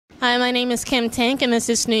Hi, my name is Kim Tank, and this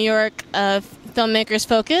is New York Filmmakers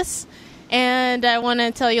Focus. And I want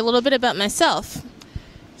to tell you a little bit about myself.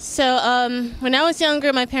 So when I was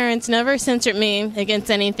younger, my parents never censored me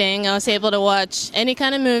against anything. I was able to watch any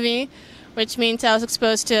kind of movie, which means I was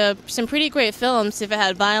exposed to some pretty great films. If it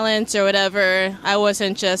had violence or whatever, I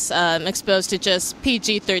wasn't just exposed to just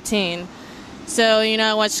PG-13. So,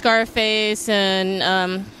 I watched Scarface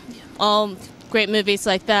and all great movies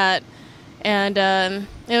like that. And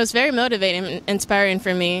it was very motivating and inspiring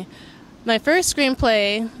for me. My first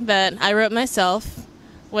screenplay that I wrote myself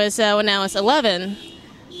was when I was 11.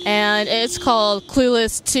 And it's called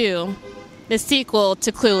Clueless 2, the sequel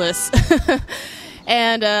to Clueless.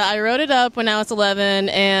 And I wrote it up when I was 11,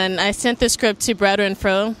 and I sent the script to Brad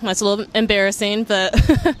Renfro. That's a little embarrassing, but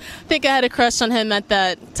I think I had a crush on him at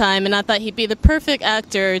that time, and I thought he'd be the perfect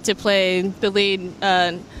actor to play the lead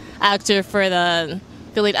actor for the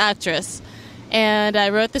lead actress. And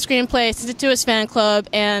I wrote the screenplay, sent it to his fan club,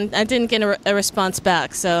 and I didn't get a response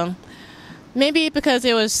back. So maybe because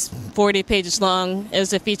it was 40 pages long, it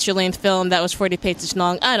was a feature-length film that was 40 pages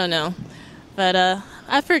long. I don't know. But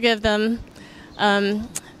I forgive them.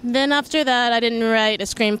 Then after that, I didn't write a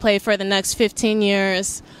screenplay for the next 15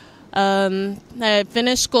 years. I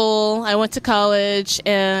finished school, I went to college,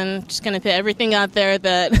 and just going to put everything out there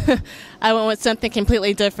that I went with something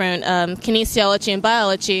completely different, kinesiology and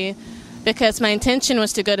biology, because my intention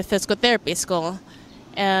was to go to physical therapy school.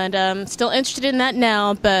 And I'm still interested in that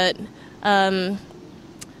now, but I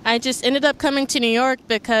just ended up coming to New York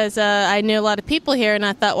because I knew a lot of people here, and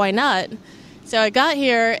I thought, why not? So I got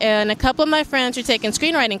here, and a couple of my friends were taking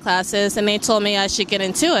screenwriting classes, and they told me I should get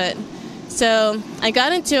into it. So I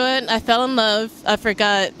got into it. I fell in love. I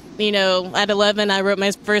forgot, at 11 I wrote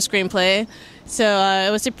my first screenplay. So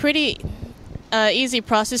it was a pretty easy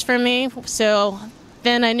process for me. So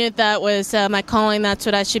then I knew that was my calling. That's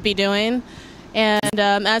what I should be doing. And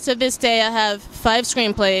as of this day, I have 5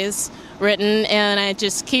 screenplays written, and I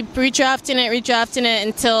just keep redrafting it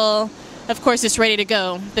until, of course, it's ready to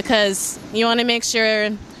go, because you want to make sure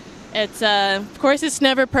it's, of course, it's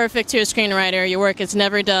never perfect to a screenwriter. Your work is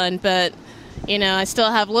never done, but, I still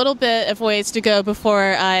have a little bit of ways to go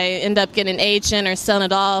before I end up getting an agent or selling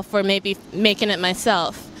it off or maybe making it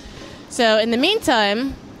myself. So in the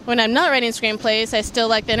meantime, when I'm not writing screenplays, I still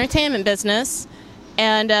like the entertainment business,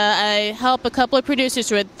 and I help a couple of producers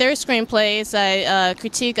with their screenplays. I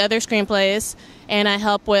critique other screenplays, and I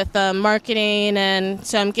help with marketing, and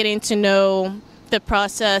so I'm getting to know the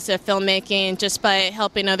process of filmmaking just by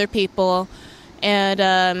helping other people.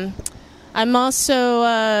 And I'm also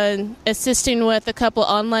assisting with a couple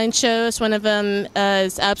online shows. One of them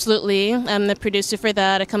is Absolutely. I'm the producer for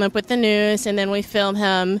that. I come up with the news, and then we film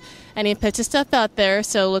him, and he puts his stuff out there,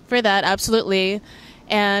 so look for that, Absolutely.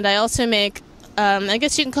 And I also make, I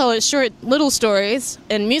guess you can call it short little stories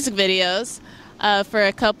and music videos for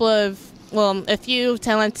a couple of, a few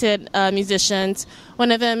talented musicians.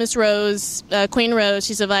 One of them is Rose, Queen Rose.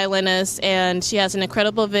 She's a violinist, and she has an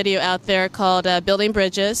incredible video out there called Building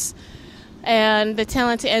Bridges. And the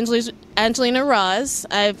talented Angelina Roz,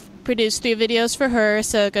 I've produced 3 videos for her,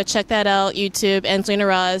 so go check that out, YouTube, Angelina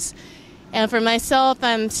Roz. And for myself,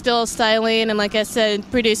 I'm still styling and, like I said,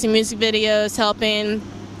 producing music videos, helping.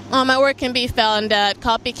 All my work can be found at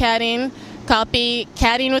copycatting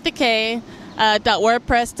with a K,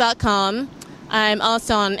 .wordpress.com. I'm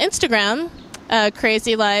also on Instagram,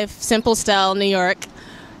 Crazy Life Simple Style New York,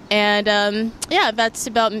 and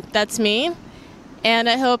that's me. And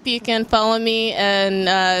I hope you can follow me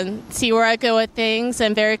and see where I go with things.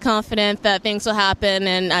 I'm very confident that things will happen,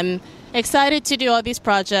 and I'm excited to do all these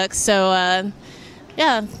projects. So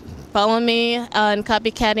follow me on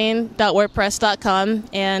copycatting.wordpress.com,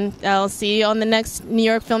 and I'll see you on the next New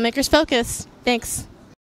York Filmmakers Focus. Thanks.